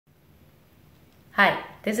Hi,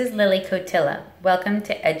 this is Lily Cotilla. Welcome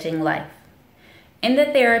to Edging Life. In the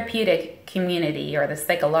therapeutic community or the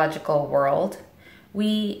psychological world,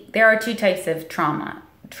 there are two types of trauma.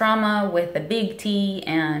 Trauma with a big T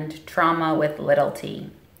and trauma with little t.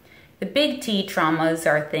 The big T traumas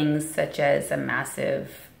are things such as a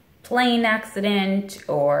massive plane accident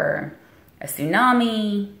or a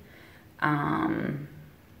tsunami, a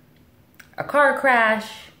car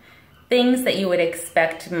crash, things that you would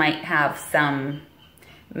expect might have some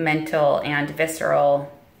mental and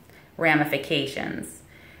visceral ramifications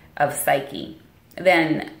of psyche.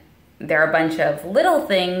 Then there are a bunch of little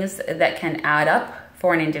things that can add up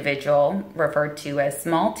for an individual, referred to as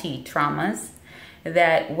small t traumas,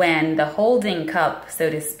 that when the holding cup, so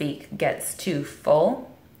to speak, gets too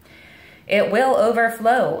full, it will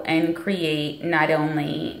overflow and create not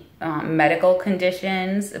only medical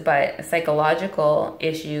conditions, but psychological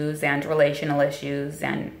issues and relational issues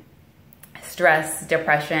and stress,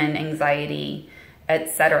 depression, anxiety,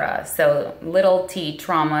 etc. So little t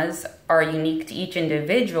traumas are unique to each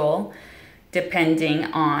individual depending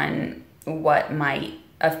on what might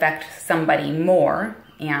affect somebody more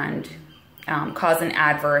and cause an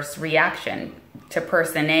adverse reaction. To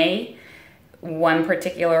person A, one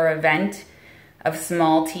particular event of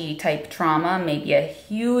small t type trauma may be a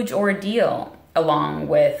huge ordeal, along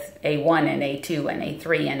with A1 and A2 and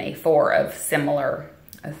A3 and A4 of similar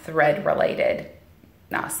thread related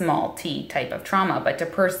small t type of trauma. But to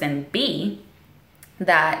person B,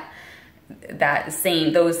 those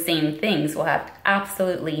same things will have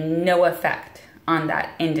absolutely no effect on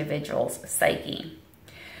that individual's psyche.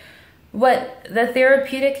 What the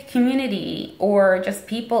therapeutic community or just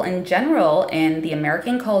people in general in the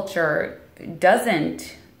American culture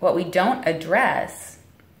what we don't address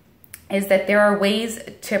is that there are ways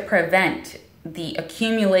to prevent the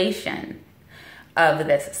accumulation of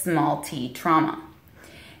this small t trauma.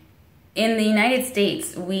 In the United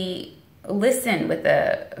States, we listen with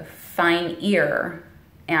a fine ear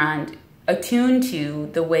and attune to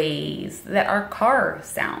the ways that our car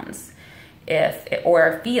sounds, if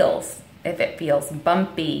it feels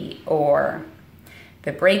bumpy, or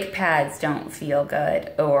the brake pads don't feel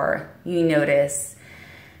good, or you notice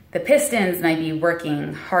the pistons might be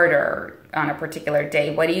working harder on a particular day.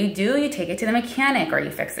 What do? You take it to the mechanic or you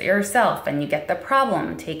fix it yourself and you get the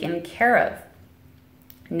problem taken care of.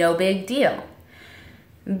 No big deal.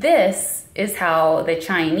 This is how the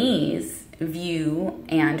Chinese view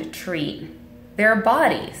and treat their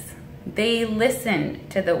bodies. They listen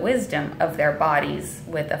to the wisdom of their bodies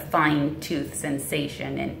with a fine-tooth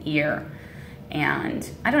sensation and ear. And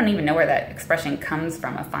I don't even know where that expression comes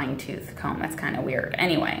from, a fine-tooth comb. That's kind of weird.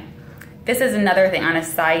 Anyway, this is another thing. On a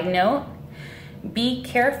side note, be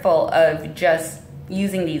careful of just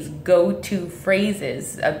using these go-to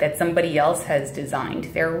phrases that somebody else has designed.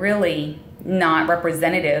 They're really not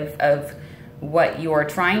representative of what you're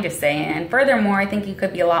trying to say. And furthermore, I think you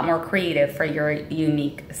could be a lot more creative for your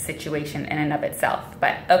unique situation in and of itself.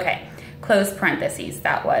 But okay, close parentheses.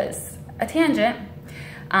 That was a tangent.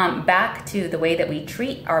 Back to the way that we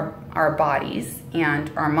treat our bodies and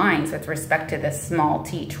our minds with respect to this small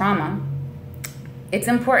t trauma. It's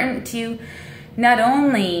important to not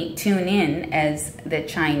only tune in as the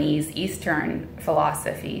Chinese Eastern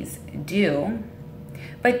philosophies do,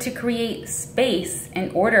 but to create space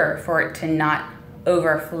in order for it to not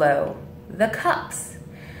overflow the cups.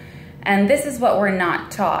 And this is what we're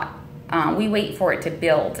not taught. We wait for it to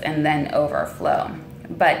build and then overflow.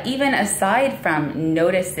 But even aside from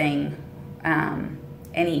noticing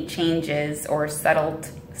any changes or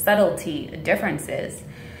subtlety differences,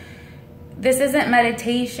 this isn't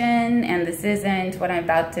meditation, and this isn't what I'm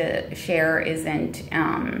about to share isn't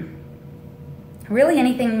really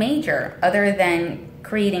anything major other than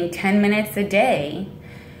creating 10 minutes a day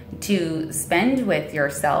to spend with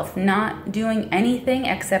yourself, not doing anything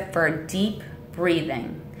except for deep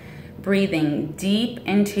breathing. Breathing deep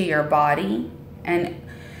into your body and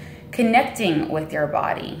connecting with your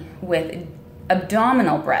body with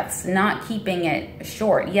abdominal breaths, not keeping it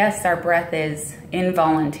short. Yes, our breath is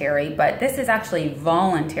involuntary, but this is actually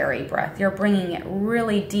voluntary breath. You're bringing it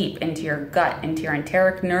really deep into your gut, into your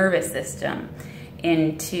enteric nervous system,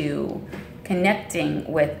 into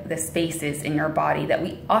connecting with the spaces in your body that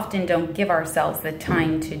we often don't give ourselves the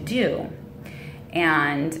time to do.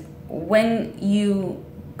 And when you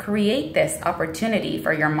create this opportunity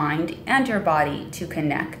for your mind and your body to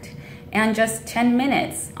connect, and just 10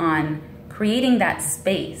 minutes on creating that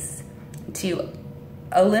space to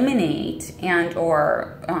eliminate and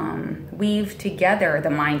or weave together the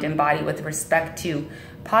mind and body with respect to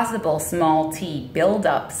possible small t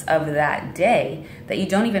buildups of that day that you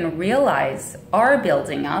don't even realize are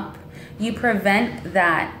building up, you prevent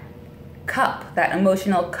that cup, that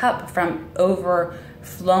emotional cup, from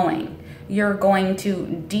overflowing. You're going to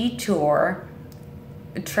detour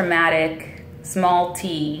traumatic small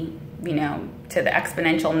t, to the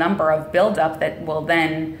exponential number of buildup that will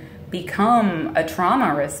then become a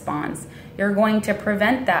trauma response. You're going to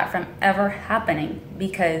prevent that from ever happening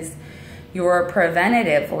because you're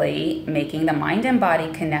preventatively making the mind and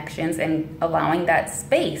body connections and allowing that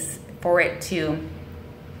space for it to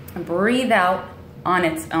breathe out on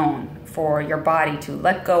its own, for your body to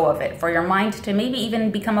let go of it, for your mind to maybe even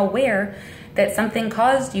become aware that something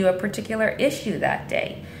caused you a particular issue that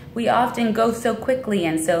day. We often go so quickly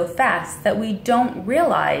and so fast that we don't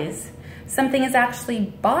realize something has actually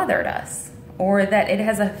bothered us or that it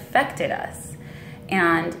has affected us.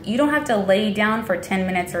 And you don't have to lay down for 10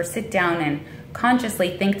 minutes or sit down and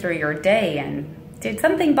consciously think through your day and did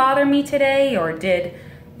something bother me today, or did,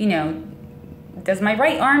 does my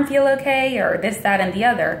right arm feel okay, or this, that, and the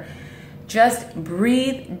other. Just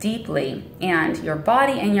breathe deeply and your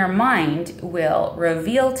body and your mind will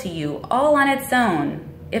reveal to you all on its own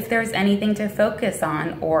if there's anything to focus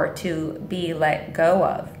on or to be let go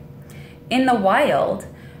of. In the wild,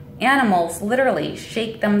 animals literally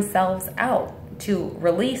shake themselves out to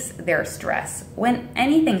release their stress when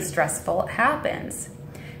anything stressful happens.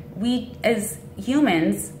 We, as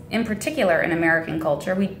humans, in particular in American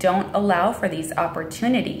culture, we don't allow for these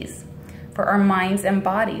opportunities for our minds and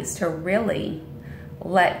bodies to really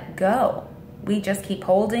let go. We just keep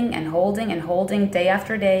holding and holding and holding day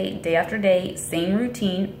after day, same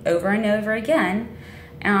routine over and over again.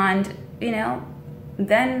 And,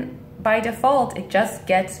 then by default, it just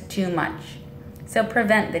gets too much. So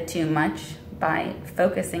prevent the too much by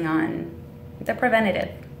focusing on the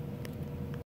preventative.